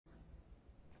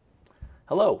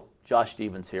Hello, Josh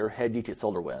Stevens here, Head Geek at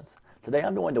SolarWinds. Today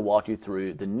I'm going to walk you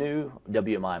through the new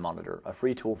WMI Monitor, a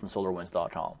free tool from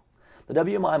SolarWinds.com. The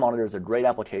WMI Monitor is a great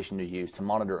application to use to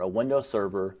monitor a Windows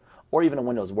server or even a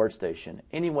Windows workstation,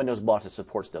 any Windows box that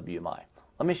supports WMI.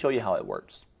 Let me show you how it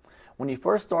works. When you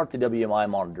first start the WMI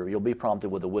Monitor, you'll be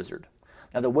prompted with a wizard.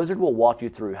 Now the wizard will walk you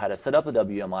through how to set up the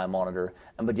WMI Monitor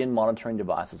and begin monitoring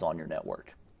devices on your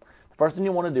network. The first thing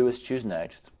you want to do is choose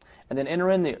Next, and then enter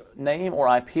in the name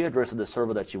or IP address of the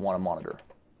server that you want to monitor.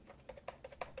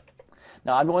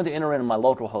 Now I'm going to enter in my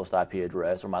localhost IP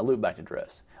address or my loopback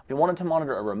address. If you wanted to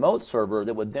monitor a remote server,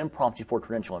 that would then prompt you for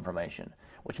credential information,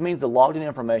 which means the logged in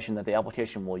information that the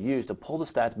application will use to pull the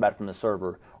stats back from the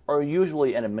server, or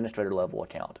usually an administrator level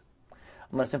account.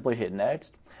 I'm going to simply hit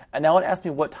Next, and now it asks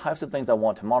me what types of things I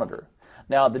want to monitor.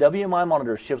 Now the WMI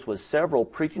Monitor ships with several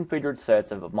pre-configured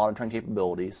sets of monitoring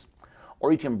capabilities,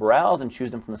 or you can browse and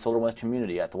choose them from the SolarWinds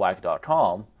community at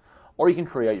thewhack.com, or you can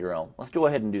create your own. Let's go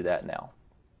ahead and do that now.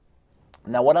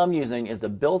 Now what I'm using is the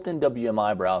built-in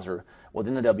WMI browser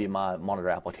within the WMI Monitor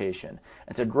application.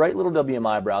 It's a great little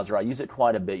WMI browser. I use it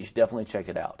quite a bit. You should definitely check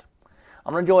it out.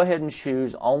 I'm going to go ahead and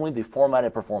choose only the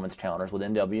formatted performance counters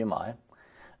within WMI.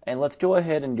 And let's go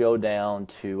ahead and go down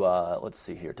to, let's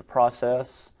see here, to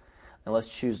process. And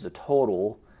let's choose the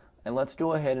total. And let's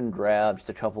go ahead and grab just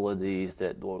a couple of these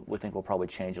that we think will probably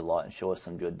change a lot and show us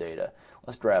some good data.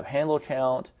 Let's grab handle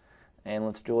count. And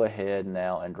let's go ahead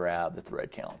now and grab the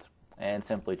thread count. And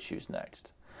simply choose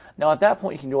Next. Now at that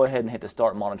point you can go ahead and hit the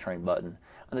Start Monitoring button.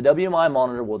 And the WMI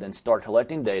Monitor will then start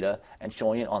collecting data and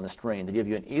showing it on the screen to give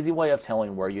you an easy way of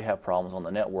telling where you have problems on the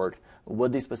network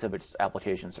with these specific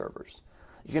application servers.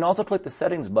 You can also click the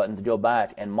Settings button to go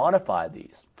back and modify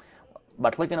these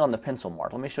by clicking on the pencil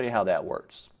mark. Let me show you how that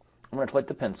works. I'm going to click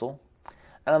the pencil,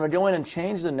 and I'm going to go in and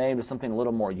change the name to something a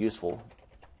little more useful.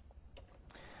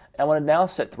 I'm going to now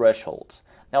set thresholds.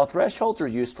 Now thresholds are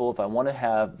useful if I want to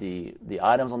have the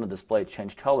items on the display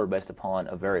change color based upon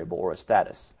a variable or a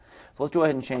status. So let's go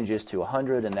ahead and change this to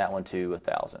 100 and that one to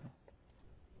 1000.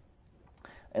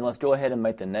 And let's go ahead and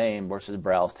make the name versus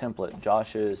browse template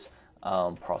Josh's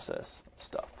process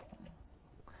stuff.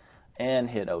 And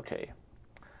hit OK.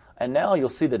 And now you'll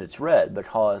see that it's red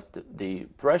because the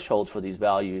thresholds for these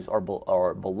values are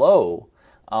below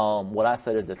what I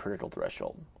said is the critical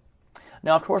threshold.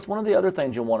 Now, of course, one of the other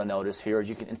things you'll want to notice here is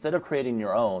you can, instead of creating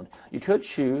your own, you could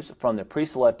choose from the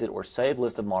pre-selected or saved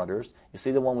list of monitors. You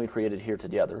see the one we created here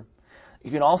together.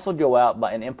 You can also go out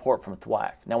and import from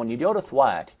Thwack. Now, when you go to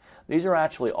Thwack, these are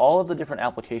actually all of the different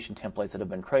application templates that have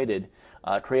been created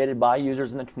by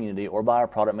users in the community or by our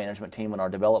product management team and our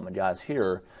development guys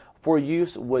here for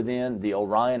use within the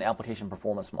Orion Application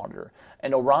Performance Monitor.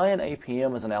 And Orion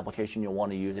APM is an application you'll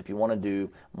want to use if you want to do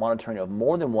monitoring of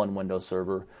more than one Windows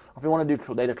server, or if you want to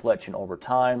do data collection over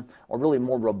time, or really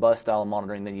more robust style of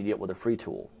monitoring than you get with a free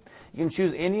tool. You can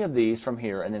choose any of these from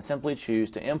here and then simply choose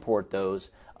to import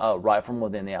those right from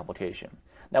within the application.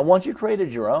 Now once you've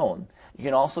created your own, you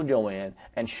can also go in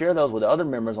and share those with other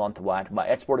members on Thwack by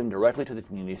exporting directly to the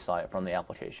community site from the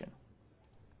application.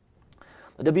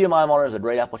 The WMI Monitor is a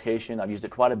great application. I've used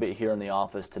it quite a bit here in the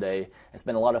office today. It's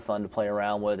been a lot of fun to play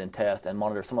around with and test and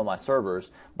monitor some of my servers.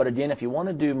 But again, if you want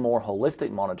to do more holistic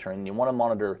monitoring, you want to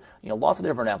monitor lots of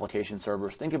different application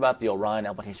servers, think about the Orion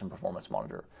Application Performance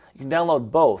Monitor. You can download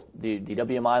both the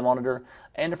WMI Monitor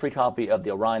and a free copy of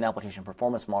the Orion Application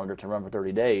Performance Monitor to run for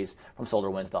 30 days from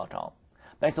SolarWinds.com.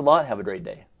 Thanks a lot. Have a great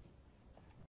day.